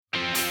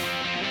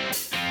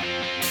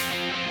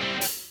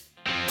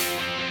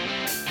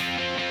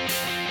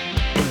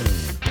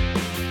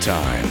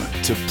time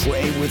to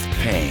play with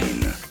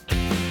pain,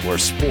 where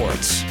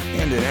sports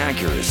and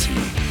inaccuracy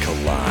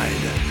collide.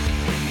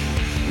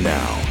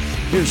 Now,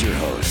 here's your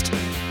host,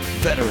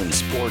 veteran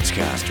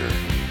sportscaster,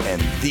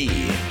 and the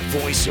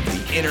voice of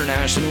the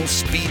International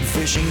Speed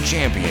Fishing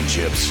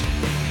Championships,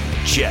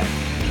 Chet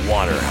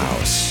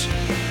Waterhouse.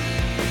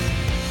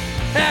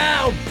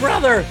 Oh,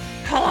 brother!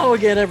 Hello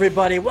again,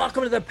 everybody.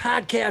 Welcome to the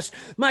podcast.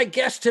 My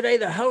guest today,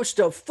 the host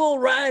of Full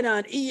Ride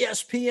on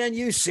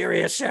ESPNU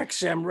Sirius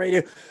XM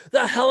Radio,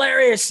 the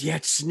hilarious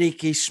yet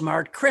sneaky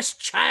smart Chris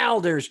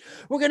Childers.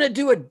 We're going to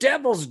do a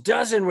Devil's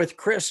Dozen with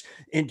Chris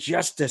in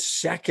just a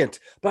second.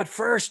 But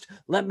first,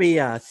 let me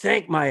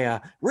thank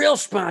my real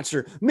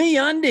sponsor,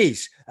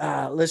 MeUndies.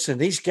 Listen,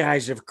 these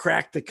guys have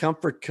cracked the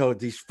comfort code,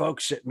 these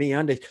folks at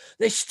MeUndies.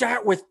 They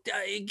start with,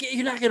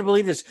 you're not going to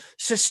believe this,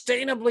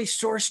 sustainably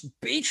sourced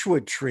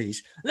beechwood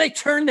trees. They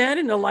turn that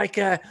into like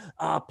a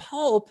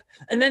pulp,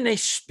 and then they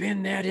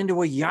spin that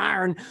into a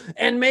yarn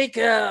and make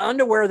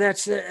underwear that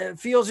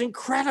feels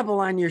incredible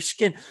on your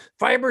skin.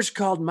 Fiber's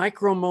called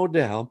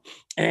Micromodal,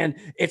 and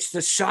it's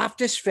the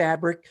softest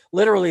fabric.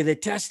 Literally, they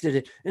tested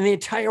it in the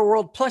entire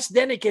world. Plus,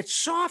 then it gets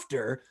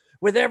softer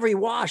with every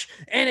wash,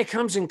 and it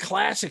comes in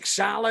classic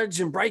solids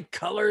and bright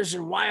colors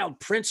and wild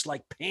prints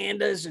like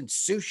pandas and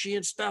sushi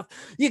and stuff.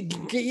 You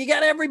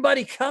got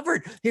everybody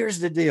covered. Here's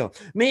the deal.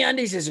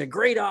 MeUndies is a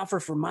great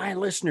offer for my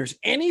listeners.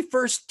 Any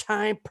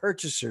first-time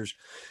purchasers,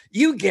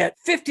 you get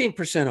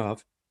 15%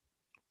 off,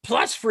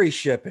 plus free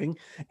shipping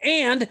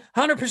and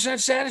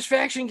 100%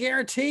 satisfaction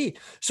guarantee.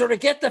 So to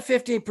get the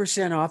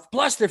 15% off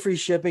plus the free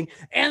shipping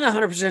and the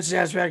 100%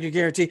 satisfaction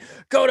guarantee,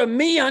 go to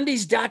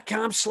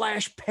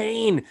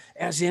MeUndies.com/pain,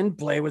 as in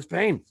play with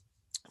pain.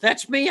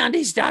 That's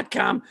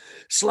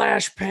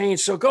MeUndies.com/pain.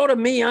 So go to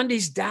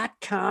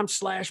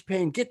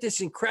MeUndies.com/pain. Get this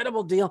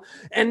incredible deal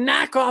and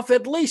knock off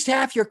at least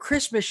half your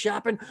Christmas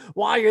shopping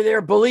while you're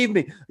there. Believe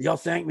me, you'll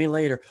thank me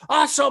later.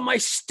 Also, my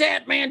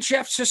Statman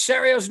Jeff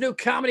Cesario's new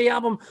comedy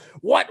album,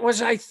 What Was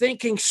I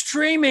Thinking?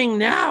 Streaming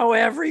now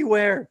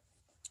everywhere.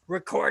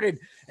 Recorded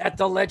at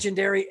the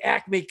legendary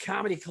Acme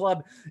Comedy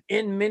Club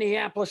in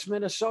Minneapolis,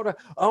 Minnesota.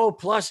 Oh,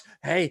 plus,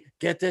 hey,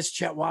 get this,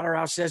 Chet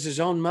Waterhouse has his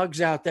own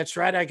mugs out. That's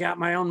right, I got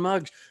my own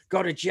mugs.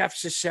 Go to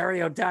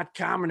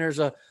jeffcesario.com, and there's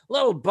a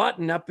little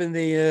button up in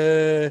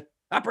the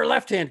upper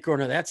left-hand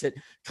corner. That's it.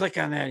 Click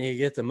on that, and you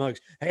get the mugs.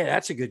 Hey,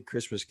 that's a good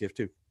Christmas gift,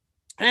 too.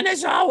 And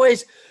as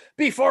always,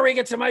 before we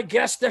get to my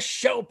guest, the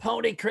show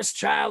pony, Chris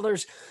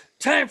Childers,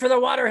 time for the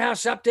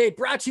Waterhouse Update,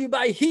 brought to you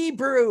by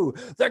Hebrew,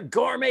 the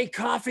gourmet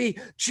coffee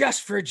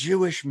just for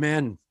Jewish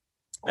men.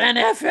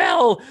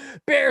 NFL,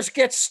 Bears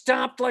get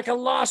stomped like a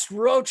lost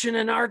roach in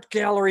an art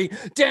gallery.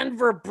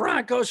 Denver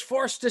Broncos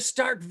forced to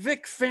start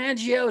Vic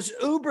Fangio's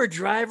Uber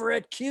driver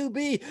at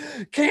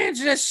QB.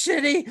 Kansas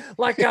City,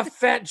 like a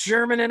fat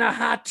German in a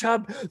hot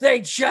tub, they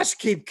just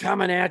keep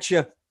coming at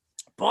you.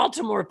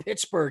 Baltimore,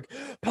 Pittsburgh,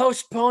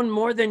 postponed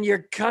more than your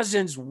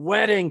cousin's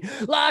wedding.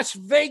 Las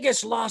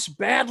Vegas lost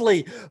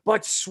badly,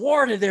 but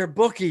swore to their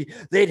bookie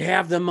they'd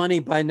have the money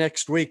by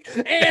next week.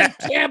 And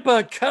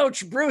Tampa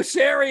coach Bruce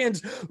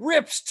Arians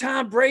rips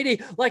Tom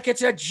Brady like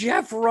it's a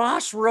Jeff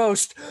Ross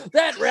roast.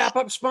 That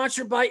wrap-up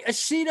sponsored by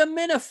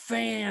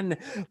acetaminophen.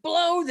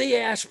 Blow the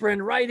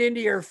aspirin right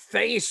into your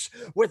face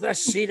with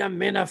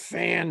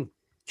acetaminophen.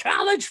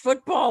 College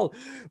football,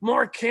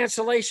 more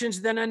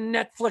cancellations than a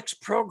Netflix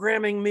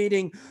programming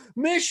meeting.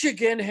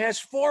 Michigan has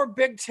 4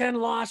 Big Ten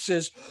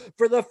losses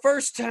for the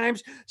first time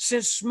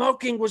since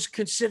smoking was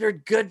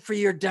considered good for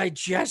your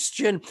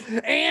digestion.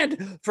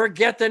 And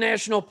forget the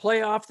national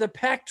playoff. The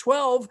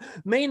Pac-12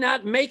 may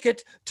not make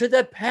it to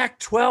the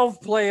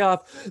Pac-12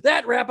 playoff.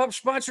 That wrap-up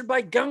sponsored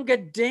by Gunga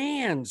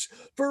Dans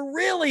for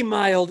really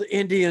mild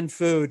Indian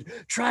food.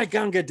 Try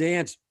Gunga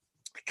Dans.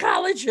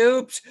 College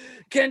hoops,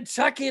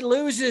 Kentucky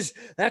loses.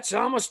 That's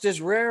almost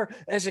as rare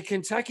as a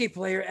Kentucky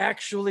player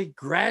actually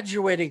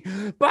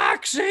graduating.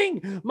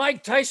 Boxing,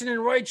 Mike Tyson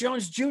and Roy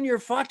Jones Jr.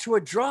 fought to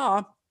a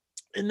draw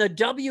in the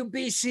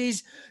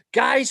WBC's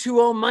Guys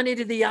Who Owe Money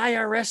to the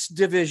IRS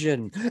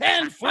division.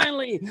 And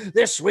finally,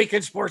 this week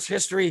in sports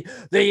history,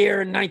 the year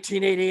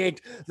 1988,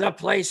 the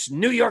place,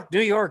 New York,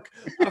 New York.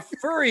 A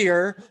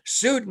furrier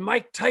sued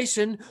Mike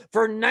Tyson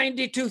for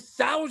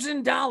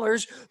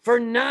 $92,000 for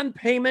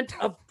non-payment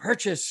of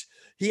purchase.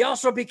 He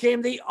also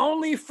became the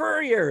only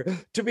furrier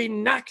to be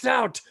knocked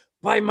out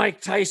by Mike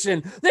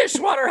Tyson. This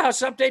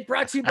Waterhouse Update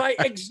brought to you by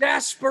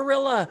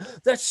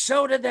Exasperilla, the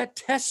soda that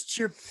tests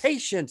your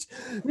patience.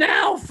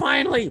 Now,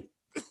 finally,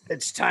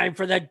 it's time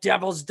for the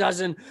Devil's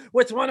Dozen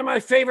with one of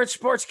my favorite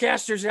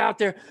sportscasters out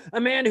there,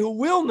 a man who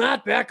will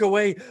not back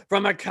away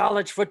from a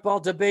college football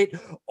debate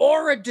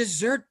or a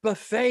dessert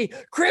buffet.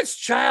 Chris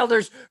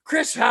Childers.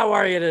 Chris, how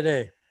are you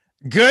today?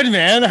 Good,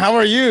 man. How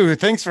are you?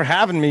 Thanks for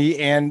having me.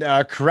 And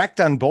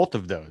correct on both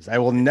of those. I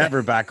will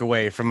never back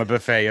away from a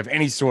buffet of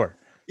any sort.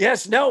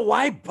 Yes, no,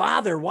 why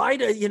bother? Why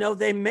do,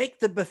 they make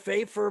the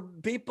buffet for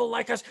people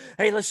like us?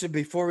 Hey, listen,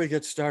 before we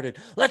get started,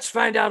 let's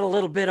find out a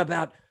little bit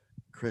about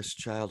Chris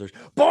Childers.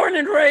 Born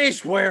and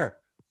raised where?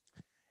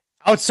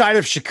 Outside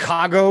of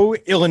Chicago,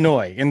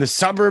 Illinois, in the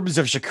suburbs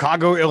of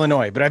Chicago,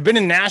 Illinois. But I've been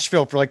in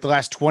Nashville for like the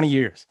last 20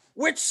 years.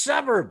 Which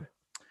suburb?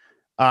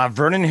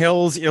 Vernon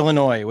Hills,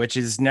 Illinois, which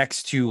is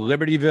next to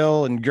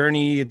Libertyville and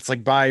Gurnee. It's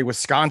like by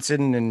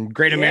Wisconsin and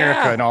Great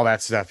America and all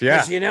that stuff.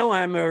 Yeah. You know,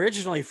 I'm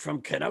originally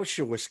from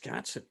Kenosha,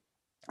 Wisconsin.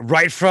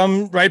 Right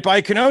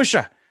by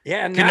Kenosha.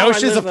 Yeah.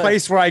 Kenosha is a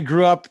place where I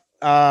grew up.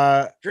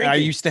 I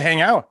used to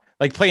hang out,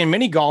 like playing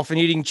mini golf and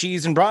eating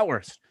cheese and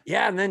bratwurst.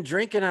 Yeah, and then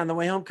drinking on the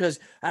way home, because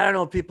I don't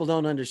know if people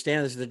don't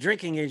understand this. The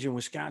drinking age in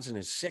Wisconsin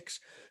is 6.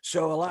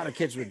 So a lot of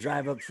kids would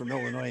drive up from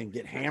Illinois and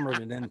get hammered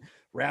and then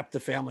wrap the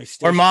family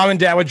station. Or mom and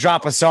dad would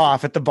drop us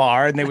off at the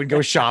bar and they would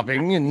go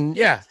shopping. And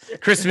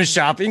Christmas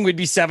shopping. We'd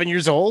be 7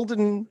 years old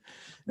and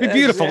it'd be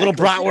beautiful. Little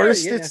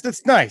bratwurst. Sure,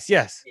 It's nice.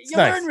 Yes. You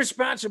learn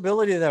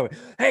responsibility that way.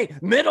 Hey,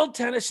 Middle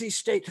Tennessee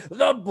State,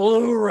 the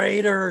Blue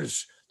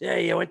Raiders. Yeah,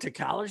 you went to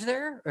college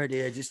there, or are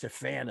you just a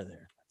fan of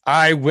there?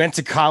 I went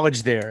to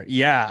college there.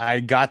 Yeah,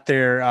 I got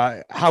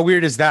there. How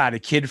weird is that? A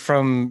kid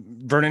from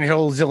Vernon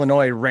Hills,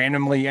 Illinois,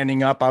 randomly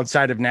ending up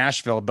outside of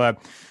Nashville. But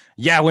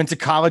yeah, I went to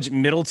college at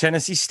Middle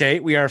Tennessee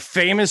State. We are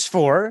famous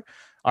for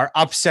our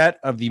upset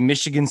of the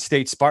Michigan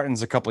State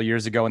Spartans a couple of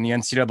years ago in the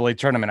NCAA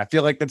tournament. I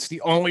feel like that's the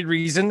only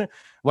reason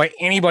why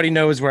anybody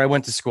knows where I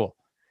went to school.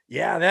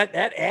 Yeah,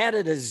 that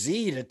added a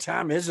Z to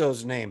Tom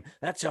Izzo's name.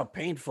 That's how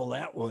painful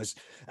that was.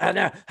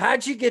 Now,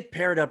 how'd you get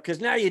paired up? Because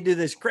now you do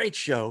this great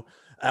show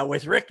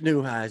with Rick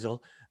Neuheisel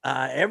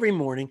every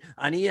morning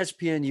on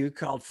ESPNU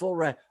called Full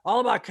Ride,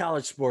 all about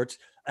college sports.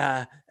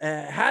 How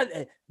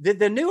did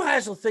the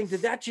Neuheisel thing?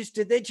 Did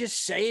they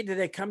just say? Did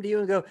they come to you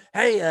and go,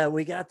 "Hey,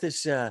 we got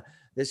this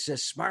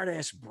smart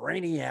ass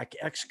brainiac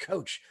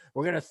ex-coach.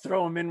 We're gonna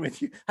throw him in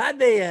with you"? How'd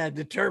they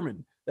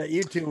determine that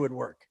you two would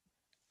work?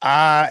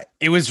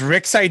 It was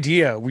Rick's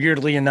idea,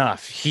 weirdly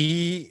enough.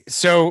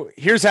 So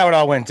here's how it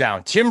all went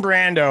down. Tim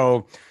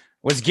Brando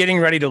was getting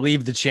ready to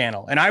leave the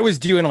channel, and I was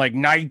doing like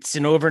nights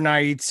and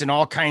overnights and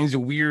all kinds of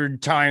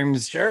weird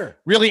times. Sure.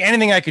 Really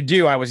anything I could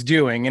do, I was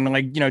doing,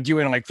 and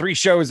doing like 3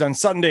 shows on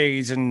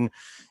Sundays and,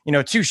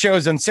 2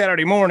 shows on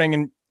Saturday morning,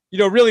 and,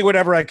 really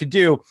whatever I could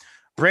do.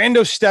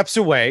 Brando steps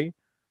away.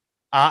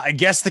 I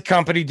guess the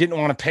company didn't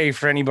want to pay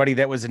for anybody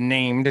that was a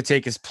name to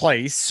take his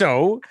place.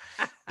 So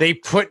they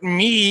put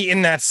me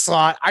in that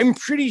slot. I'm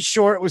pretty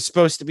sure it was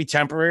supposed to be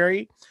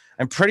temporary.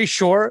 I'm pretty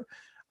sure.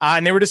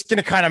 And they were just going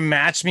to kind of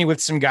match me with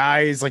some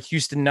guys like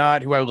Houston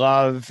Nutt, who I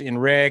love, and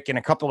Rick and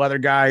a couple other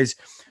guys.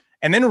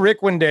 And then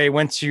Rick one day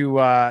went to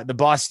the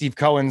boss, Steve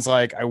Cohen's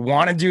like, I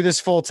want to do this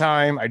full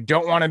time. I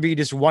don't want to be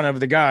just one of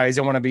the guys.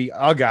 I want to be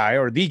a guy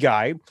or the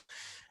guy.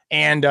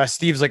 And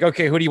Steve's like,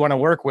 okay, who do you want to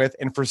work with?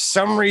 And for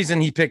some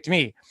reason, he picked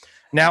me.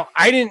 Now,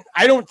 I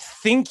don't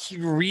think he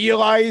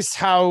realized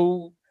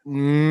how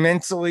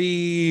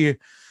mentally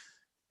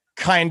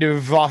kind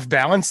of off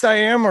balanced I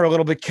am, or a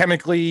little bit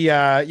chemically,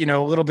 a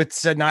little bit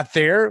not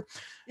there.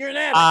 You're an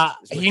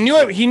addict. He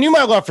knew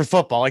my love for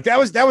football. Like that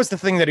was the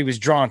thing that he was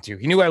drawn to.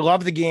 He knew I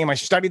loved the game. I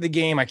studied the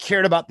game. I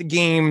cared about the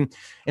game.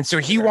 And so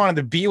he wanted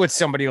to be with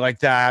somebody like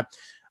that.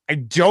 I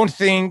don't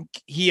think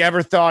he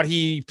ever thought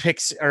he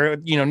picks or,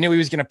 knew he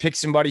was going to pick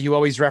somebody who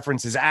always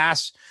references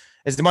ass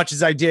as much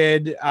as I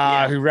did,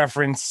 who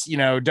referenced,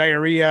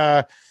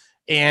 diarrhea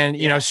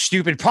and,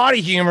 stupid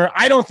potty humor.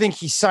 I don't think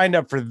he signed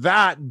up for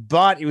that,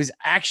 but it was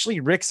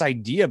actually Rick's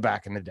idea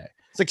back in the day.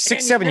 It's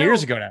like 6-7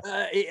 years ago now.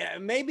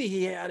 Maybe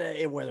he had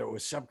whether it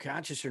was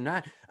subconscious or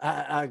not,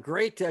 a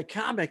great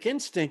comic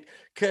instinct,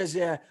 because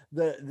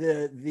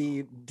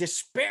the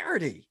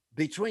disparity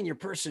between your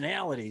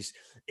personalities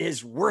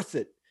is worth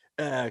it.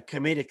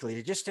 Comedically,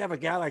 to just have a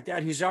guy like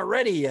that who's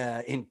already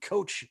in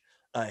coach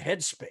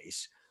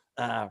headspace,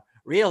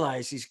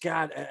 realize he's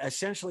got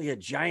essentially a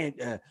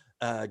giant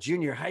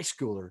junior high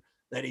schooler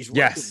that he's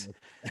working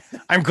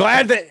with. I'm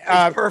glad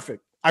that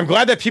perfect. I'm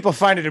glad that people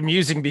find it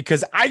amusing,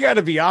 because I got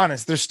to be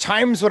honest, there's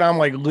times when I'm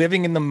like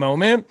living in the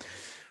moment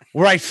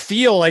where I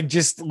feel like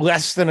just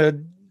less than a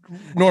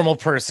normal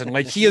person.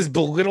 Like he has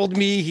belittled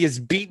me, he has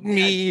beaten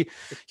me,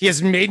 he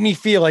has made me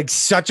feel like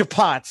such a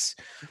putz.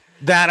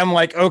 That I'm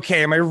like,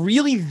 okay, am I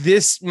really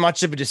this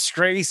much of a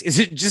disgrace? Is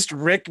it just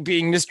Rick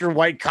being Mr.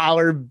 White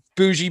Collar,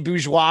 bougie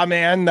bourgeois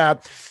man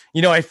that,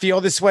 I feel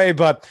this way?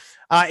 But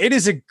it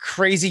is a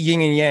crazy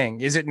yin and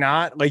yang, is it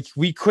not? Like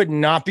we could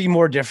not be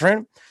more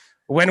different.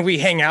 When we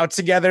hang out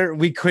together,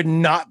 we could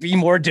not be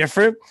more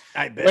different.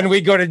 I bet. When we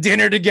go to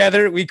dinner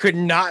together, we could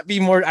not be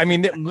more. I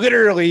mean,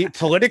 literally,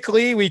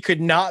 politically, we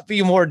could not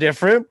be more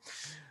different.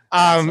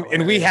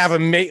 And we have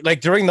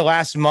like during the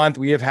last month,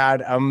 we have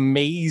had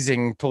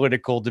amazing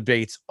political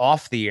debates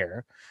off the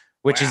air,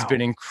 which has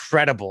been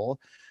incredible.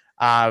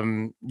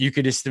 You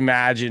could just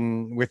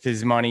imagine with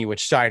his money,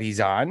 which side he's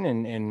on,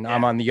 and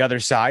I'm on the other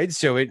side.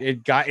 So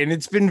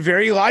it's been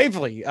very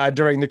lively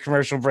during the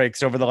commercial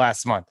breaks over the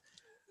last month.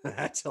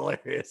 That's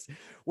hilarious.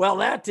 Well,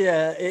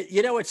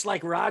 it's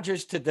like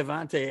Rodgers to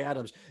Devontae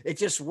Adams. It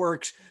just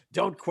works.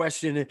 Don't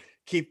question it.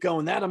 Keep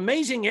going. That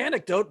amazing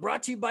anecdote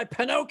brought to you by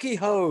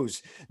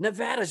Pinocchio's,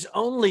 Nevada's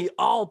only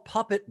all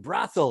puppet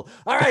brothel.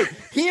 All right,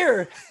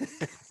 here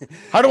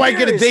How do I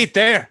get a date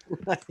there?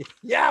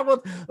 Yeah,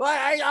 well,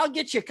 I'll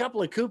get you a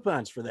couple of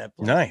coupons for that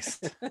place. Nice.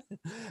 All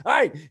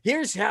right,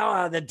 here's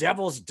how the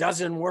Devil's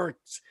Dozen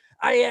works.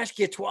 I ask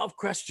you 12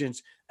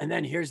 questions, and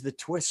then here's the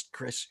twist,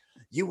 Chris.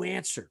 You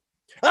answer.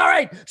 All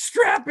right,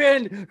 strap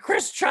in,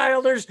 Chris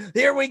Childers.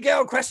 Here we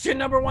go. Question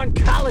number 1.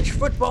 College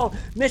football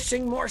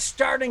missing more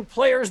starting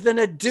players than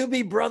a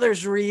Doobie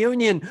Brothers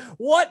reunion.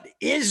 What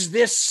is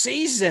this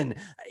season?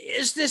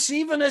 Is this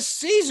even a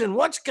season?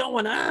 What's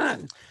going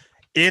on?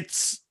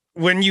 It's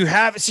when you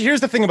have, see,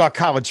 here's the thing about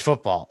college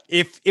football.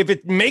 If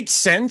it makes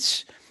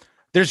sense,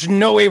 there's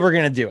no way we're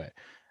going to do it.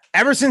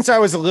 Ever since I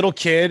was a little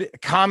kid,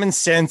 common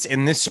sense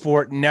in this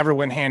sport never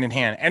went hand in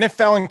hand.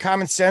 NFL and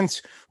common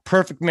sense,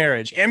 perfect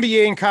marriage.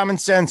 NBA and common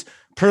sense,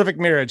 perfect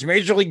marriage.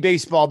 Major League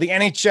Baseball, the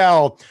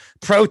NHL,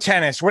 pro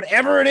tennis,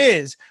 whatever it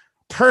is,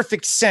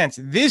 perfect sense.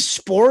 This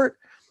sport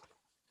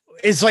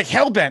is like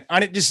hellbent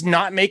on it just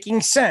not making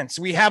sense.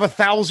 We have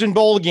 1,000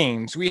 bowl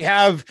games. We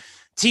have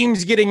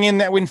teams getting in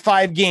that win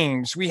 5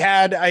 games. We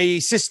had a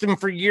system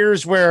for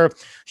years where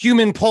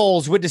human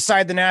polls would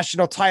decide the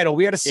national title.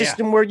 We had a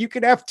system where you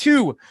could have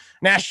 2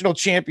 national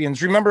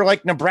champions. Remember,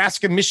 like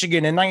Nebraska,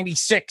 Michigan in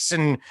 96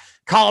 and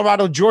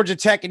Colorado, Georgia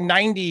Tech in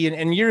 90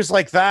 and years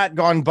like that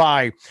gone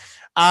by.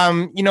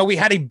 We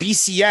had a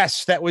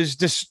BCS that was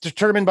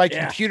determined by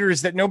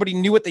computers that nobody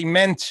knew what they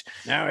meant.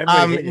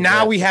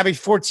 Now we have a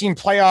 14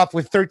 playoff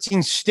with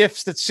 13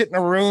 stiffs that sit in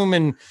a room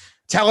and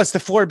tell us the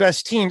 4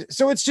 best teams.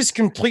 So it's just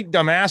complete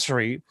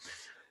dumbassery.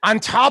 On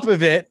top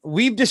of it,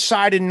 we've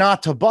decided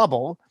not to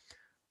bubble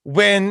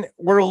when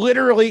we're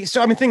literally,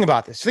 think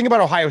about this. Think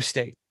about Ohio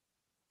State.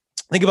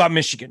 Think about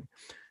Michigan.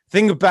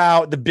 Think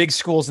about the big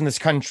schools in this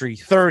country,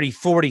 30,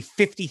 40,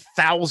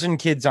 50,000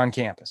 kids on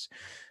campus.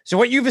 So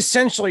what you've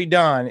essentially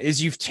done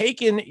is you've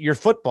taken your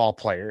football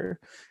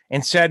player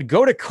and said,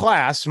 go to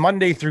class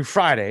Monday through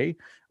Friday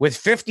with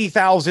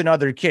 50,000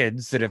 other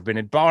kids that have been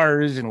at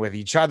bars and with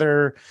each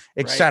other,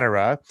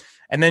 etc.,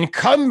 and then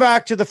come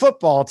back to the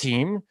football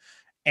team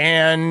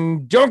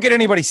and don't get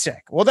anybody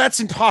sick. Well, that's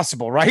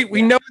impossible, right?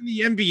 We know in the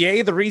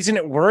NBA, the reason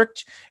it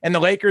worked and the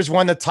Lakers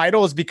won the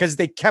title is because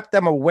they kept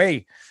them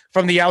away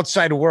from the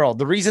outside world.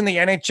 The reason the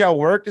NHL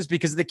worked is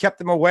because they kept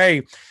them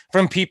away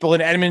from people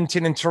in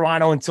Edmonton and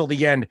Toronto until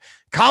the end.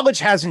 College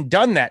hasn't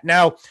done that.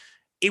 Now,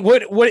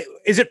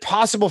 is it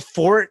possible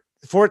for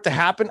it to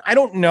happen? I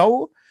don't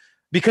know,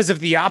 because of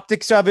the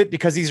optics of it,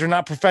 because these are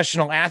not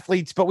professional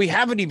athletes, but we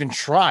haven't even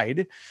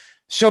tried.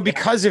 So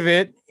because of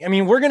it,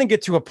 we're going to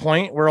get to a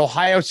point where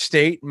Ohio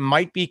State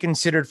might be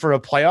considered for a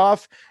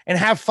playoff and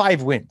have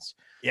 5 wins.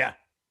 Yeah.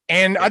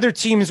 And other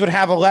teams would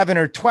have 11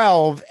 or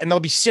 12, and they'll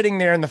be sitting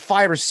there in the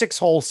 5 or 6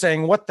 hole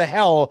saying, what the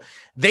hell?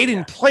 They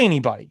didn't play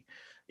anybody.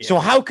 Yeah. So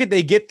how could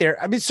they get there?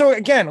 So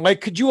again,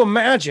 could you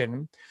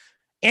imagine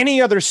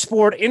any other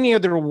sport, any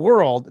other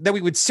world that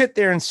we would sit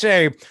there and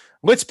say,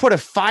 let's put a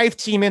 5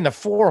 team in the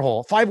 4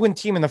 hole, 5 win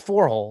team in the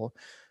 4 hole,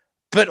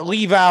 but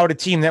leave out a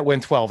team that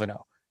went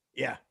 12-0.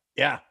 Yeah.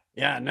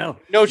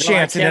 No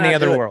chance in any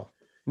other world.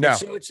 No.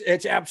 So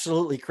it's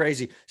absolutely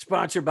crazy.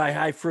 Sponsored by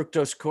high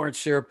fructose corn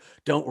syrup.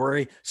 Don't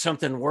worry,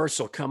 something worse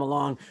will come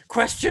along.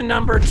 Question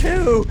number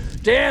 2,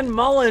 Dan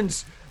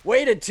Mullins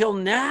waited till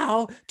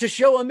now to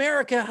show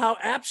America how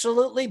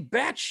absolutely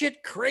batshit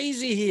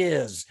crazy he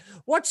is.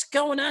 What's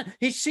going on?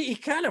 He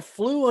kind of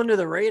flew under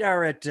the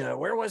radar at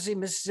where was he?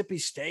 Mississippi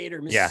State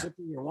or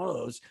Mississippi or one of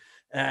those.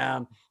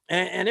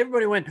 And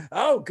everybody went,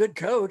 oh, good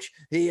coach.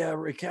 He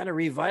kind of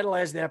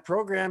revitalized that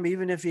program,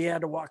 even if he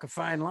had to walk a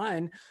fine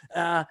line.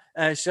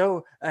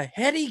 So a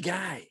heady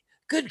guy,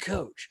 good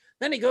coach.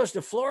 Then he goes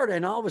to Florida,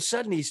 and all of a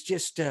sudden he's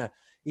just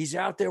he's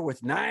out there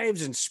with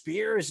knives and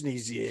spears, and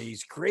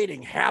he's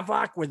creating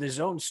havoc with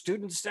his own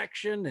student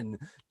section and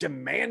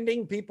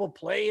demanding people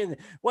play. And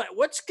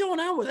what's going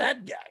on with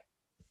that guy?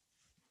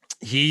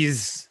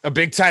 He's a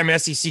big-time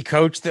SEC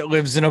coach that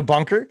lives in a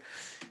bunker.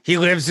 He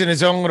lives in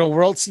his own little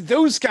world. See,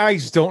 those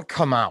guys don't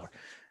come out.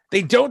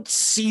 They don't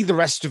see the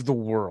rest of the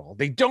world.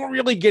 They don't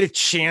really get a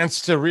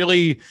chance to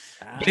really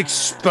get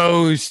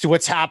exposed to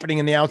what's happening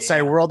in the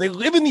outside world. They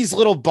live in these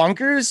little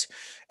bunkers,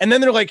 and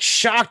then they're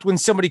shocked when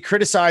somebody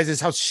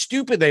criticizes how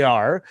stupid they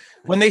are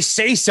when they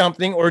say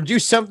something or do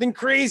something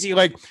crazy.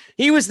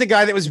 He was the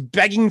guy that was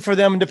begging for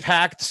them to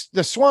pack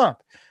the swamp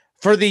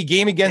for the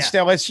game against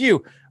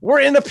LSU. We're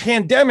in a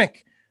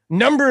pandemic.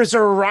 Numbers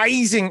are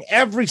rising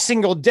every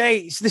single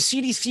day. So the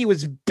CDC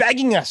was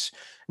begging us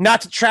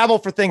not to travel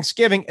for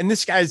Thanksgiving. And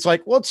this guy's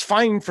like, well, it's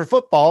fine for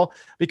football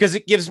because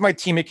it gives my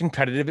team a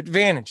competitive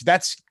advantage.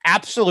 That's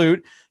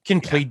absolute,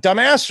 complete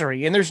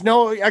dumbassery. And there's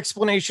no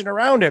explanation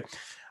around it.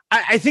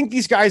 I think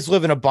these guys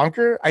live in a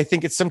bunker. I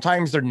think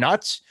sometimes they're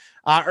nuts.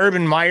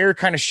 Urban Meyer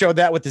kind of showed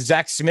that with the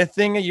Zach Smith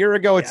thing a year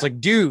ago. It's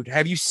dude,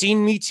 have you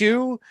seen Me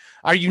Too?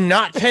 Are you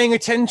not paying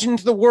attention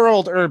to the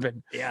world,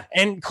 Urban? Yeah.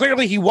 And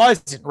clearly he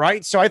wasn't,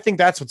 right? So I think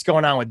that's what's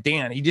going on with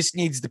Dan. He just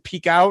needs to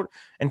peek out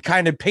and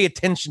kind of pay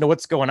attention to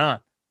what's going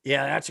on.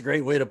 Yeah, that's a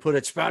great way to put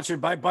it. Sponsored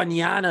by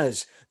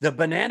Bananas, the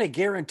banana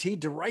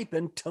guaranteed to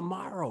ripen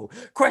tomorrow.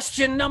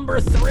 Question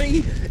number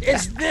 3.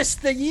 Is this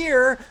the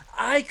year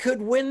I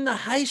could win the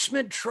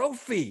Heisman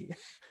Trophy?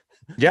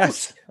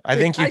 Yes, I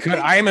think you could.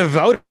 I am a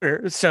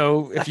voter.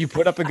 So if you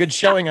put up a good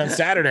showing on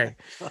Saturday,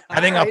 I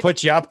think I'll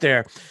put you up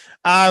there.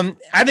 I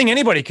think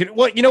anybody could.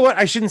 Well, you know what?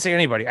 I shouldn't say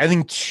anybody. I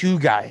think two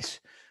guys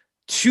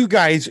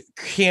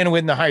can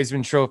win the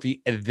Heisman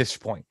Trophy at this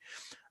point.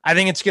 I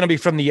think it's going to be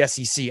from the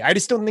SEC. I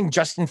just don't think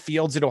Justin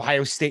Fields at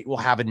Ohio State will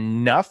have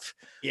enough.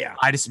 Yeah.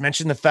 I just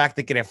mentioned the fact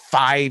they could have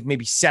 5,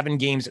 maybe 7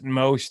 games at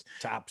most.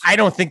 Tops. I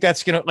don't think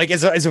that's going to, like,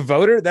 as a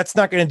voter, that's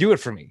not going to do it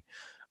for me.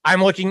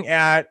 I'm looking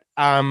at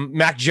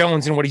Mac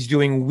Jones and what he's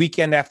doing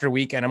weekend after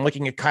weekend. I'm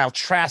looking at Kyle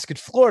Trask at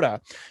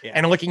Florida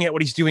and looking at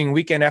what he's doing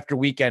weekend after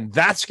weekend.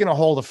 That's going to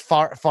hold a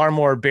far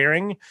more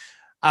bearing.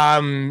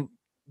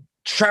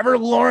 Trevor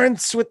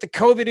Lawrence with the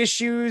COVID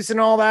issues and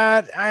all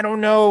that, I don't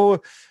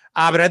know.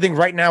 But I think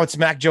right now it's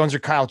Mac Jones or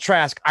Kyle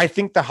Trask. I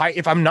think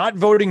if I'm not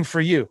voting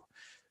for you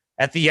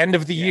at the end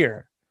of the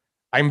year,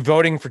 I'm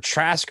voting for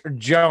Trask or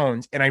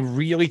Jones. And I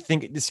really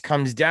think this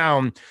comes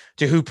down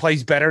to who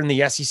plays better in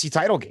the SEC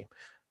title game.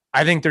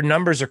 I think their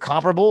numbers are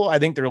comparable. I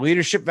think their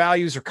leadership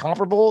values are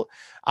comparable.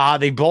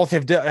 They both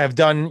have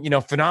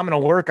done,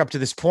 phenomenal work up to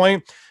this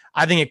point.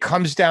 I think it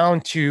comes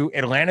down to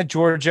Atlanta,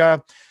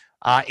 Georgia,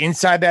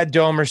 inside that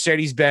dome,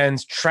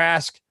 Mercedes-Benz,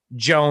 Trask,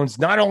 Jones.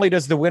 Not only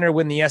does the winner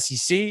win the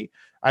SEC,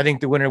 I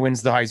think the winner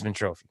wins the Heisman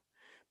Trophy.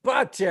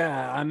 But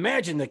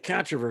imagine the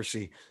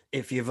controversy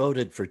if you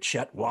voted for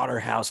Chet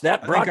Waterhouse.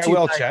 That brought I to you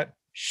by Chet.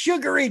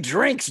 Sugary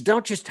drinks.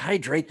 Don't just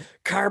hydrate,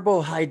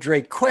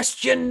 carbohydrate.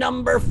 Question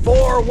number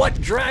 4. What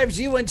drives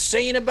you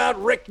insane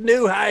about Rick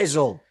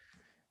Neuheisel?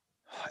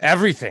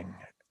 Everything.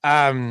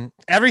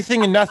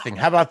 Everything and nothing.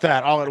 How about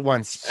that all at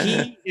once?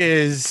 He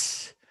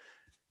is,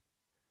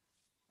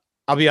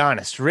 I'll be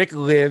honest, Rick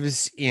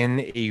lives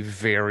in a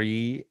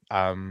very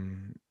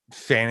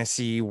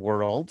fantasy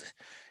world.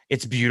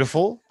 It's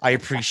beautiful. I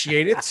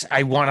appreciate it.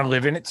 I want to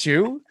live in it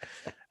too.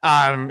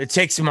 It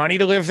takes money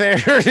to live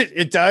there.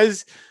 It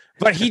does.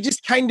 But he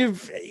just kind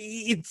of,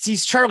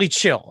 he's Charlie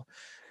Chill.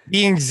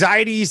 The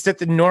anxieties that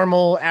the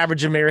normal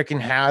average American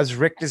has,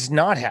 Rick does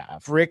not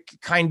have. Rick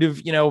kind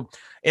of,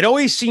 it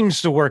always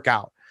seems to work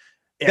out.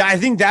 Yeah. I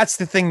think that's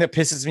the thing that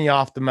pisses me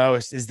off the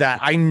most is that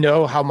I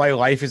know how my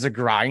life is a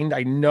grind.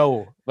 I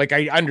know,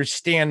 I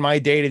understand my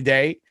day to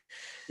day.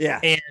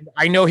 Yeah. And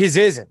I know his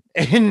isn't.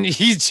 And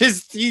he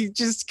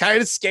just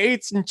kind of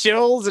skates and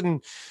chills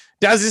and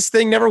does this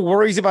thing, never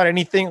worries about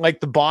anything.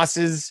 Like the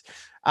bosses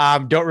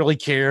don't really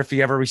care if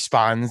he ever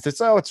responds.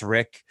 It's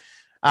Rick.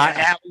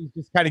 Allie's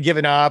just kind of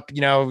given up,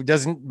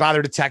 doesn't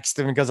bother to text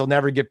him because he'll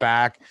never get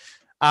back.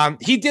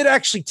 He did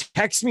actually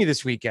text me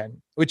this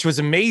weekend, which was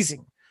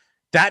amazing.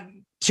 That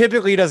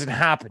typically doesn't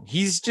happen.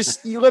 He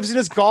lives in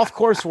his golf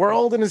course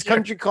world and his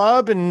country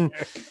club. And,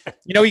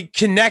 he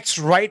connects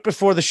right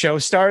before the show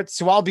starts.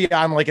 So I'll be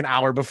on like an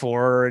hour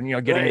before and,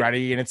 getting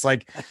ready. And it's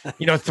like,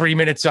 3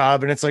 minutes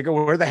up and it's like,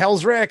 oh, where the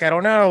hell's Rick? I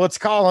don't know. Let's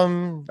call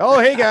him. Oh,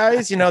 hey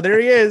guys, there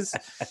he is.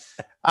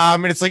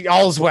 And it's like,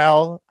 all's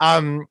well.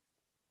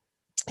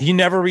 He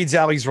never reads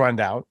Allie's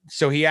rundown.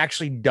 So he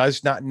actually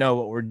does not know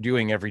what we're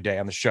doing every day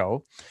on the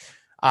show.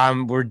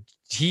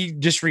 He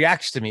just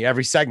reacts to me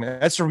every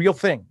segment. That's a real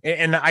thing.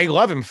 And I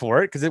love him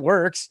for it because it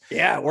works.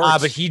 Yeah, it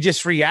works. But he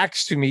just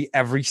reacts to me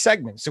every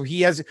segment. So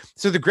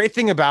so the great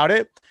thing about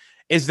it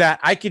is that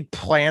I could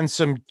plan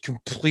some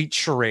complete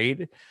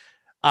charade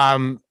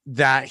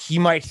that he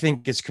might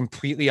think is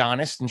completely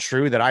honest and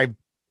true that I've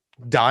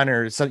done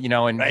or something,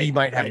 and he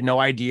might have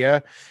no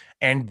idea.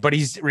 But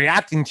he's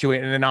reacting to it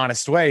in an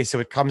honest way. So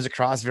it comes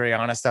across very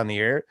honest on the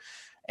air.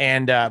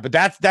 And, but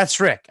that's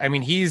Rick. I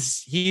mean, he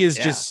is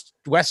just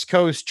West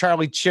Coast,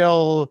 Charlie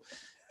Chill,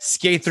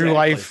 skate through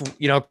life,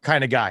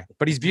 kind of guy,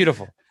 but he's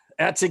beautiful.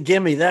 That's a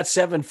gimme. That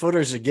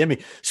 7-footer's a gimme.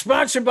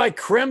 Sponsored by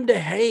Creme de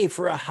Hay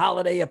for a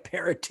holiday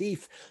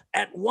aperitif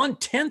at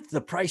 1/10 the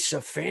price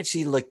of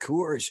fancy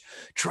liqueurs.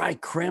 Try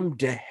Creme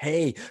de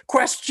Hay.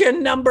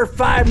 Question number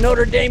 5,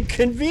 Notre Dame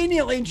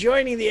conveniently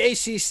joining the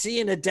ACC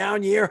in a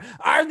down year.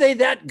 Are they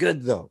that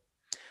good though?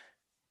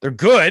 They're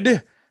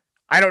good.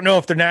 I don't know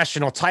if they're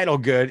national title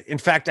good. In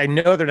fact, I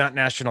know they're not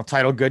national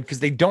title good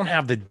because they don't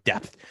have the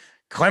depth.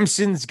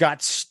 Clemson's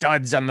got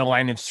studs on the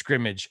line of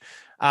scrimmage.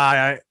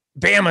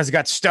 Bama's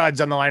got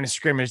studs on the line of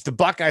scrimmage. The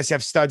Buckeyes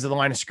have studs on the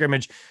line of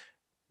scrimmage.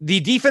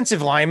 The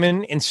defensive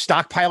linemen and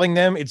stockpiling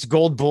them, it's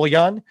gold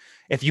bullion.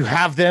 If you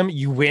have them,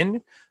 you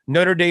win.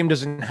 Notre Dame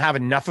doesn't have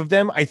enough of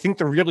them. I think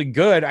they're really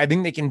good. I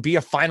think they can be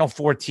a Final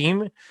Four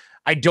team.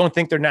 I don't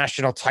think they're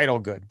national title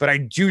good, but I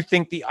do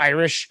think the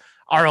Irish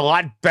are a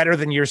lot better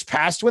than years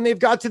past when they've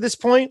got to this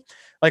point.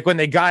 Like when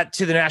they got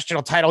to the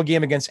national title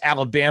game against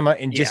Alabama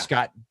and just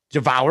got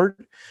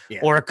devoured,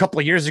 or a couple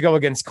of years ago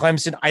against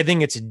Clemson. I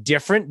think it's a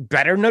different,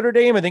 better Notre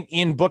Dame. I think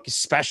Ian Book is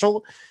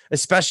special,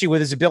 especially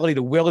with his ability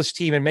to will his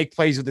team and make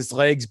plays with his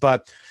legs.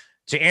 But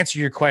to answer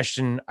your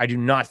question, I do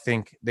not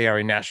think they are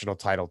a national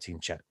title team,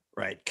 Chet.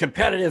 Right.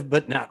 Competitive,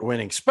 but not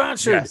winning.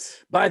 Sponsored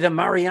Yes. by the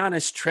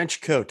Marianas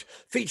Trench Coat,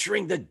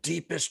 featuring the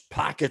deepest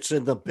pockets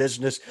in the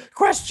business.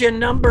 Question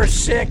number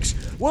 6.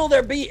 Will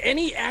there be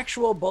any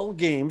actual bowl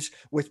games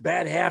with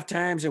bad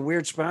halftimes and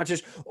weird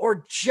sponsors,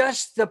 or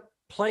just the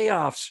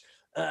playoffs?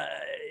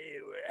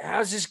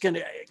 How's this going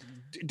to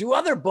do?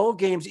 Other bowl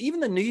games, even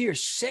the New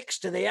Year's Six,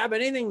 do they have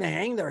anything to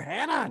hang their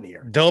hat on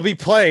here? They'll be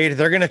played.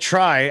 They're going to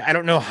try. I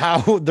don't know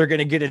how they're going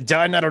to get it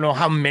done. I don't know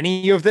how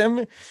many of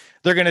them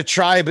they're going to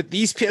try, but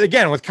these,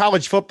 again, with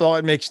college football,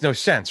 it makes no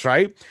sense,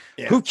 right?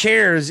 Yeah. Who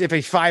cares if a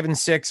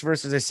 5-6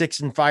 versus a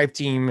 6-5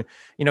 team,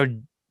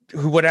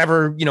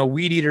 whatever,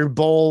 Weed Eater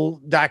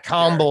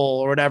Bowl.com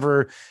bowl or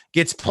whatever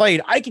gets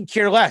played? I could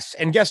care less.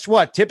 And guess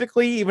what?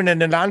 Typically, even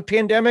in a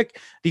non-pandemic,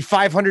 the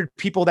 500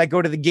 people that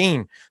go to the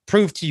game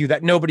prove to you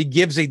that nobody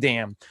gives a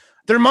damn.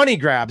 They're money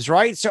grabs,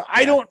 right? So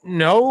I don't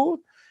know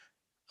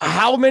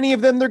how many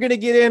of them they're going to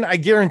get in. I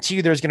guarantee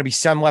you there's going to be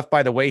some left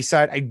by the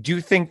wayside. I do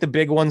think the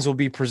big ones will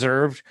be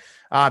preserved.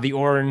 The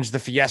Orange, the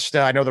Fiesta.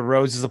 I know the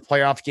Rose is a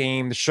playoff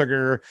game. The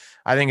Sugar,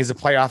 I think, is a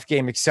playoff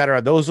game,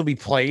 etc. Those will be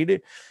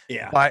played.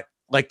 Yeah. But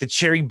like the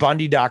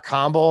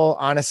cherrybundy.com bowl,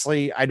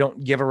 honestly, I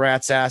don't give a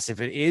rat's ass if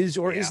it is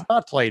or is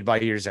not played by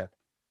year's end.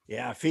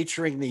 Yeah,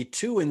 featuring the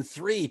 2 and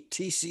 3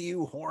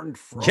 TCU Horned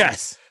Frogs.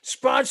 Yes.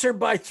 Sponsored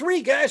by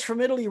 3 guys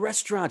from Italy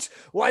restaurants.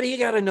 Why do you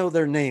got to know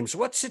their names?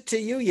 What's it to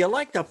you? You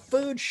like the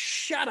food?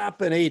 Shut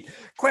up and eat.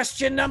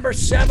 Question number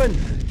 7.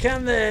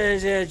 Can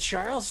the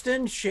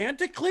Charleston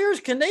Chanticleers,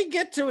 can they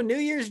get to a New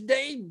Year's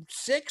Day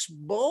 6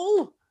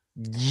 bowl?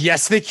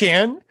 Yes, they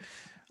can.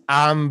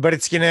 But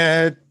it's going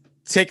to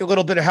take a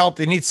little bit of help.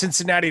 They need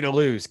Cincinnati to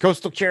lose.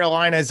 Coastal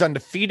Carolina is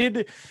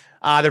undefeated.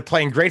 They're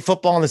playing great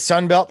football in the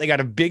Sun Belt. They got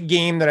a big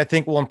game that I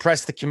think will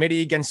impress the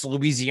committee against the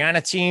Louisiana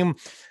team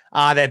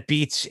that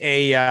beats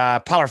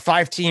a Power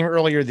 5 team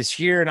earlier this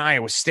year in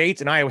Iowa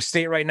State. And Iowa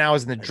State right now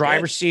is in the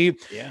driver's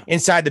seat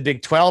inside the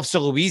Big 12.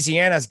 So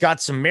Louisiana's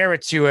got some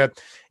merit to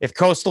it. If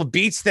Coastal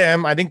beats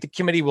them, I think the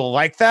committee will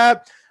like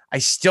that. I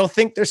still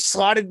think they're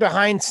slotted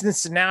behind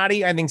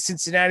Cincinnati. I think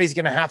Cincinnati's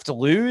going to have to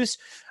lose.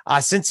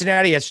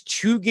 Cincinnati has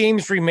 2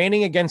 games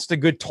remaining against a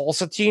good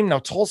Tulsa team. Now,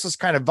 Tulsa's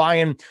kind of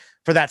vying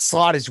for that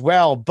slot as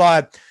well.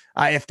 But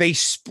if they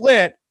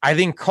split, I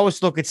think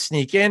Coastal could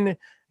sneak in,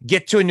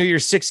 get to a New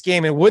Year's Six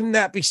game. And wouldn't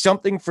that be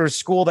something for a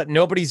school that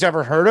nobody's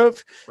ever heard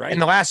of? Right. In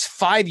the last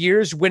 5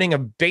 years, winning a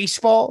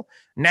baseball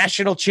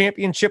national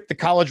championship, the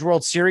College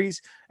World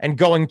Series, and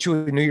going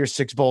to a New Year's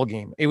Six bowl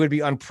game. It would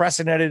be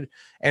unprecedented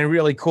and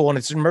really cool. And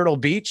it's in Myrtle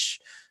Beach.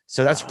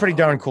 So that's a pretty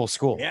darn cool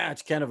school. Yeah,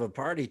 it's kind of a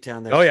party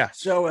town there. Oh, yeah.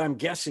 So I'm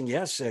guessing,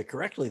 yes,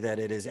 correctly, that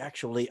it is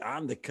actually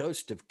on the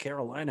coast of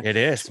Carolina. It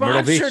is.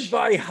 Sponsored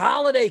by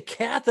Holiday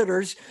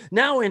Catheters,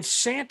 now in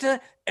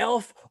Santa,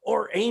 Elf,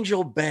 or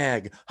Angel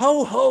Bag.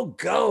 Ho, ho,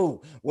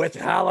 go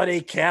with Holiday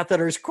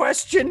Catheters.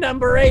 Question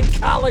number 8,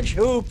 college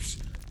hoops.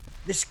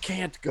 This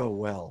can't go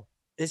well.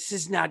 This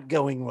is not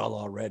going well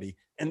already.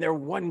 And they're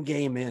 1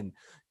 game in.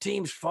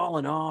 Teams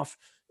falling off,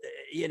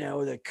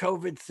 the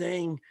COVID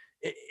thing.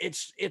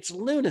 It's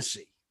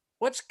lunacy.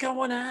 What's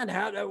going on?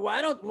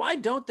 Why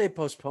don't they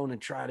postpone and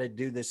try to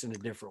do this in a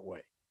different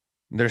way?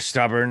 They're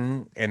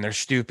stubborn and they're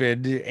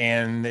stupid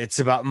and it's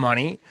about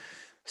money.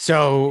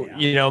 So,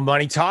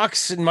 money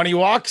talks and money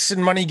walks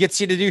and money gets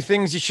you to do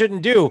things you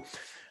shouldn't do.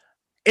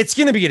 It's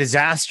going to be a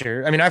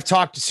disaster. I mean, I've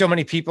talked to so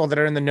many people that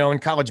are in the know in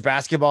college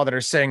basketball that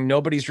are saying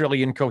nobody's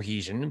really in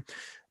cohesion.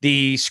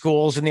 The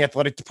schools and the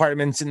athletic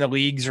departments and the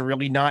leagues are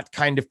really not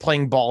kind of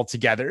playing ball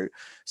together.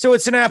 So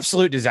it's an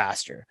absolute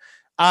disaster.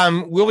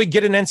 Will we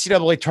get an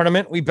NCAA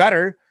tournament? We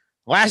better.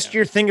 Last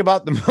year, think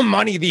about the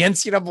money the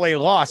NCAA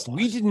lost.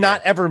 We did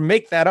not ever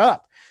make that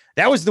up.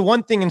 That was the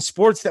one thing in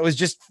sports that was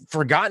just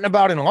forgotten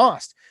about and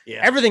lost.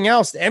 Yeah. Everything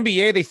else, the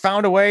NBA, they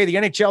found a way. The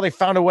NHL, they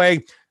found a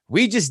way.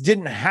 We just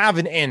didn't have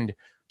an end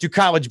to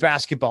college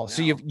basketball. No.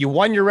 So you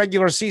won your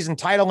regular season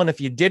title. And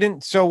if you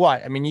didn't, so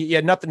what? I mean, you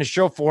had nothing to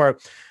show for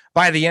it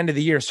by the end of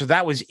the year. So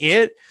that was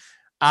it.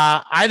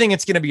 I think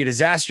it's going to be a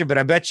disaster, but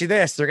I bet you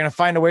this, they're going to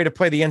find a way to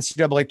play the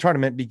NCAA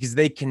tournament because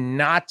they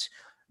cannot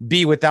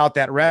be without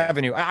that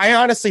revenue. I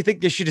honestly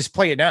think they should just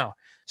play it now.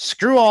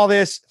 Screw all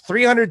this,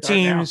 300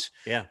 teams.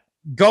 Yeah.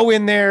 Go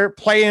in there,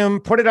 play them,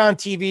 put it on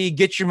TV,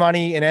 get your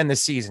money and end the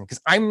season.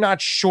 Because I'm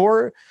not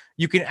sure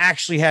you can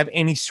actually have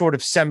any sort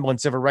of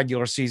semblance of a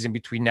regular season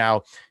between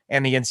now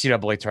and the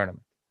NCAA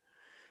tournament.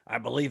 I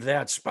believe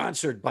that.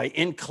 Sponsored by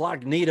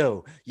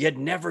Incognito. You'd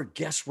never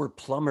guess we're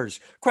plumbers.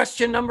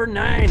 Question number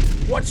 9.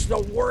 What's the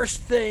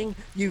worst thing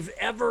you've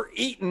ever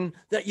eaten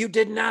that you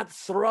did not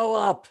throw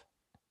up?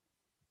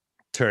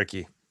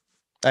 Turkey.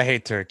 I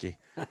hate turkey.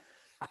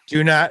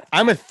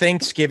 I'm a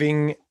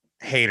Thanksgiving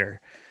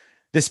hater.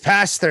 This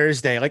past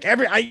Thursday,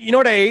 you know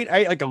what I ate? I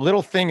ate like a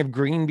little thing of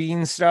green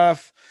bean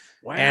stuff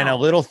and a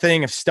little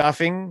thing of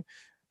stuffing.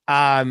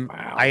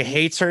 I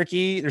hate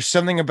turkey. There's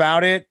something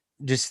about it.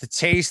 Just the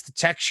taste, the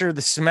texture,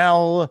 the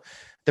smell,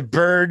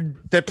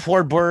 the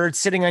poor bird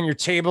sitting on your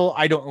table.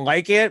 I don't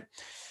like it.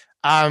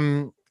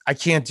 I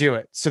can't do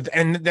it. So,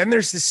 and then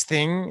there's this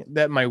thing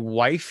that my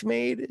wife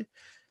made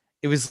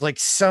It was like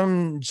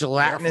some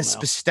gelatinous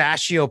now.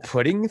 pistachio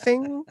pudding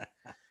thing.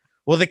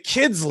 Well, the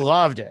kids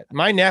loved it.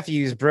 My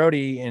nephews,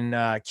 Brody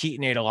and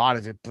Keaton, ate a lot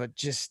of it, but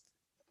just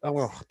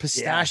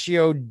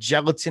pistachio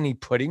gelatiny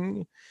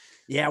pudding.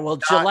 Yeah, well,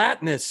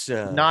 gelatinous.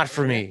 Not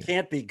for me.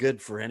 Can't be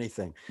good for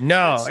anything.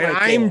 No, It's and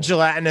like, I'm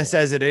gelatinous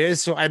as it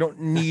is, so I don't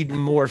need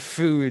more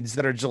foods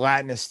that are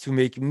gelatinous to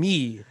make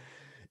me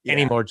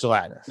any more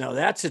gelatinous. No,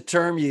 that's a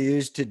term you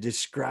use to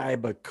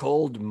describe a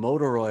cold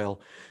motor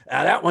oil.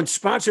 That one's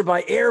sponsored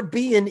by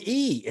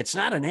Airbnb. It's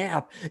not an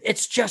app.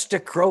 It's just a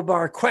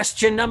crowbar.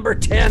 Question number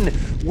 10.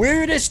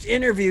 Weirdest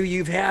interview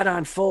you've had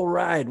on Full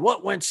Ride.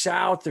 What went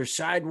south or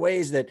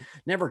sideways that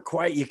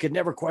you could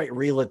never quite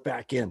reel it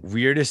back in?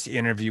 Weirdest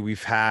interview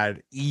we've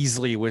had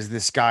easily was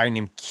this guy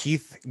named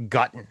Keith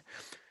Gutton.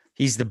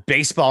 He's the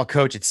baseball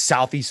coach at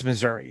Southeast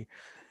Missouri.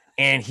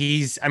 And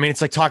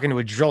it's like talking to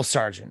a drill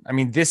sergeant. I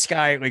mean, this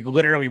guy like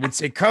literally would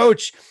say,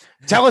 Coach,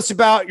 tell us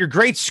about your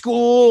great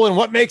school and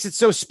what makes it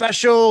so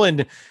special.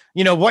 And,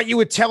 what you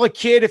would tell a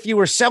kid if you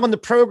were selling the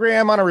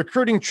program on a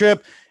recruiting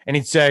trip. And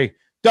he'd say,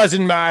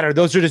 doesn't matter.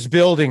 Those are just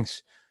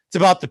buildings. It's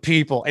about the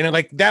people. And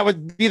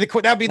that'd be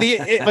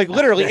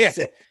literally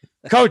it.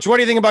 Coach, what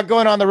do you think about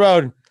going on the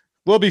road?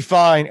 We'll be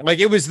fine. Like,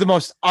 it was the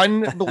most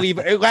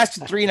unbelievable. It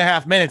lasted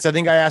 3.5 minutes. I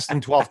think I asked him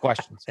 12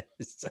 questions.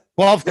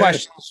 12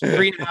 questions,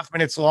 3.5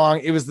 minutes long.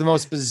 It was the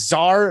most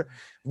bizarre,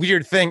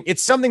 weird thing.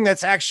 It's something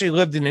that's actually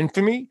lived in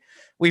infamy.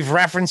 We've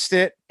referenced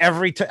it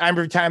every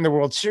time the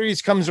World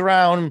Series comes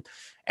around,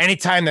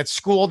 anytime that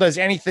school does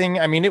anything.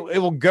 I mean, it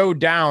will go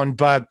down,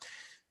 but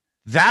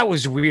that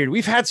was weird.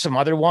 We've had some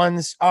other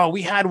ones. Oh,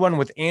 we had one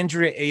with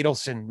Andrea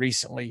Adelson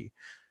recently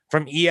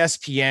from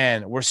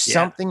ESPN where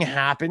something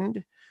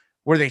happened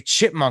where they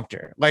chipmunked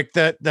her. Like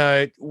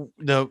the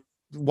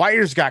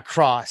wires got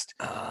crossed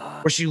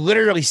where she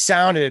literally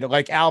sounded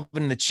like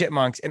Alvin and the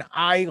Chipmunks. And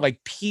I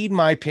like peed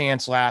my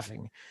pants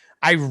laughing.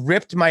 I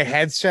ripped my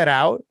headset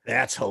out.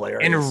 That's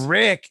hilarious. And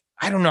Rick,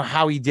 I don't know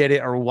how he did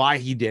it or why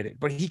he did it,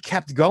 but he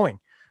kept going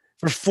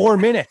for 4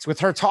 minutes with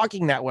her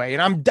talking that way.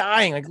 And I'm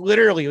dying, like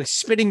literally like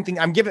spitting things.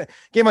 I'm giving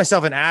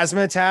myself an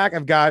asthma attack.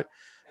 I've got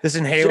this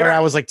inhaler. Sure. I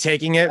was like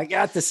taking it. I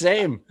got the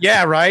same.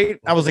 Yeah, right.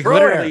 I was like Pro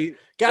literally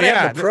got to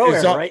have the pro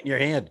air right in your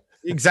hand.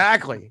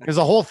 Exactly. There's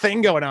a whole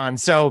thing going on.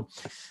 So,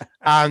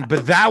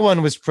 but that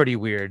one was pretty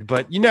weird,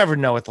 but you never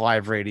know with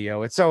live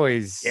radio. It's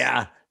always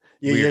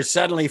You're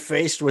suddenly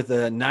faced with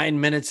 9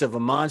 minutes of a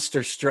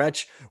monster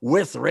stretch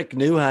with Rick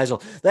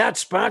Neuheisel. That's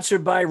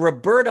sponsored by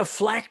Roberta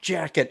Flak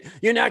Jacket.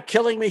 You're not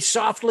killing me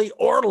softly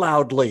or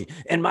loudly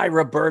in my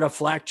Roberta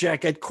Flak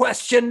Jacket.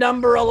 Question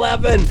number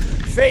 11.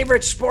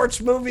 Favorite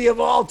sports movie of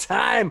all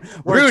time?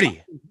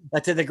 Rudy.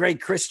 To the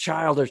great Chris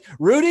Childers.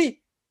 Rudy.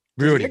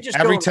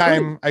 Every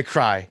time I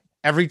cry.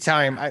 Every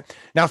time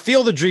now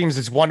Field of Dreams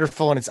is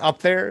wonderful and it's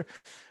up there.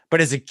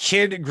 But as a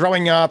kid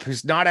growing up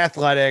who's not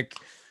athletic,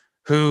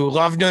 who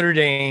loved Notre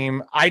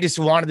Dame, I just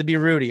wanted to be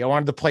Rudy. I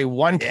wanted to play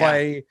one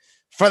play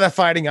for the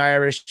Fighting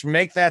Irish,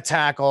 make that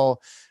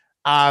tackle,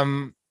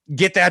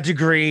 get that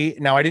degree.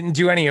 Now, I didn't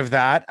do any of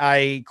that.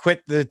 I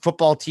quit the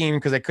football team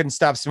because I couldn't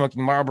stop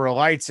smoking Marlboro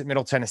Lights at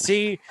Middle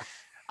Tennessee.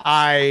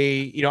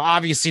 I,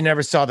 obviously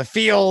never saw the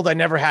field. I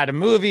never had a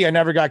movie. I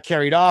never got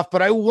carried off,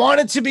 but I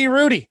wanted to be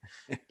Rudy.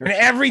 And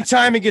every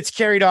time it gets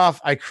carried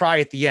off, I cry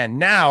at the end.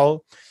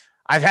 Now,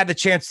 I've had the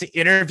chance to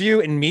interview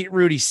and meet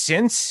Rudy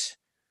since.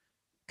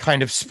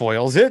 Kind of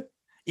spoils it.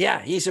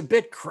 Yeah, he's a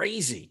bit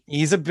crazy.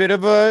 He's a bit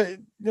of a,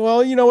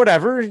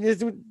 whatever.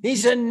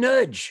 He's a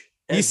nudge.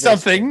 He's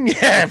something.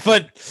 Yeah,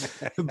 but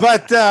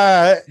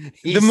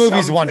the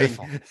movie's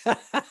wonderful.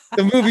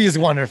 The movie is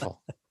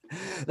wonderful.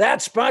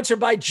 That's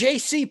sponsored by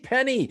J.C.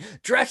 Penney,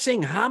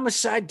 dressing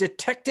homicide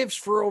detectives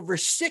for over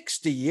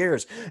 60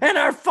 years. And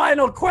our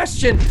final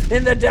question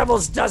in the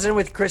Devil's Dozen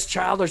with Chris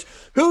Childers: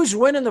 who's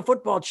winning the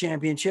football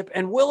championship,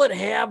 and will it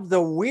have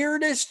the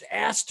weirdest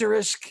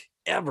asterisk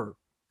ever?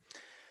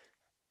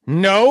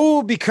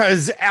 No,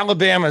 because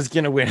Alabama's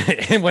going to win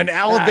it. And when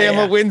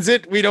Alabama wins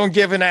it, we don't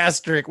give an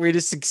asterisk. We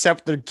just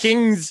accept they're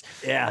kings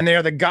and they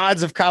are the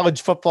gods of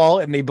college football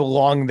and they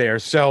belong there.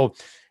 So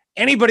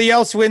anybody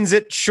else wins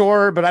it,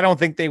 sure, but I don't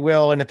think they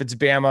will. And if it's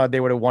Bama,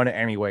 they would have won it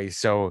anyway.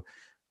 So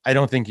I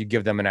don't think you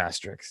give them an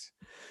asterisk.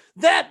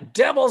 That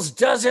Devil's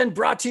Dozen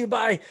brought to you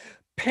by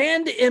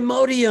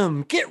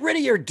Pandemodium. Get rid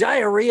of your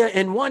diarrhea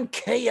in one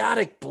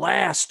chaotic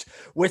blast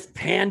with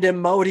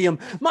Pandemodium.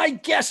 My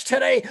guest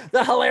today,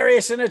 the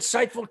hilarious and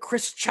insightful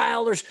Chris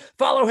Childers.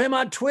 Follow him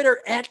on Twitter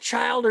at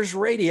Childers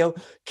Radio.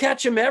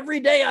 Catch him every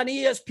day on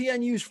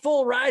ESPNU's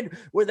Full Ride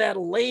with that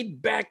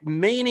laid-back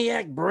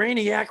maniac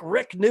brainiac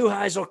Rick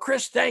Neuheisel.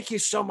 Chris, thank you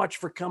so much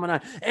for coming on.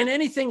 And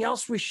anything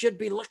else we should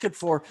be looking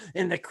for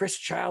in the Chris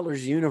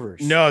Childers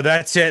universe? No,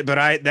 that's it.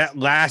 But that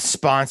last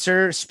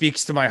sponsor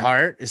speaks to my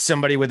heart. Is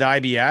somebody with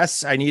IBS.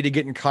 I need to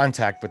get in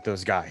contact with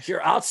those guys.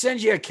 Sure, I'll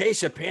send you a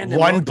case of Pandemodium.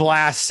 One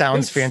blast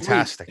sounds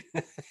fantastic.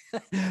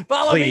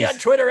 Follow me Please. on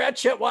Twitter at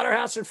Chet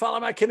Waterhouse and follow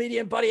my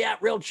comedian buddy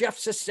at Real Jeff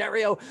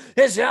Cesario.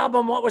 His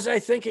album, What Was I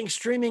Thinking?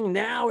 Streaming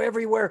now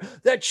everywhere.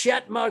 The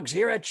Chet Mugs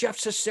here at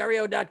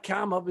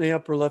jeffcesario.com up in the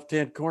upper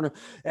left-hand corner.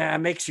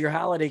 Makes your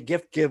holiday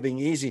gift giving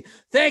easy.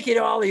 Thank you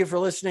to all of you for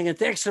listening, and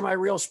thanks to my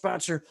real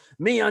sponsor,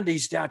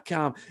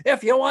 MeUndies.com.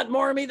 If you want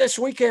more of me this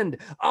weekend,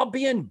 I'll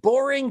be in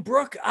Boring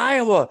Brook,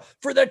 Iowa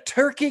for the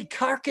Turkey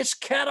Carcass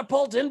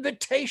Catapult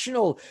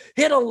Invitational.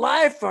 Hit a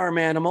live farm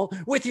animal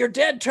with your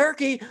dead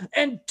turkey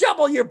and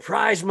double your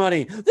prize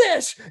money.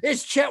 This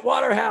is Chet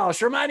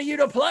Waterhouse reminding you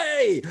to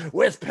play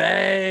with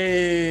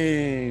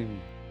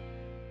pain.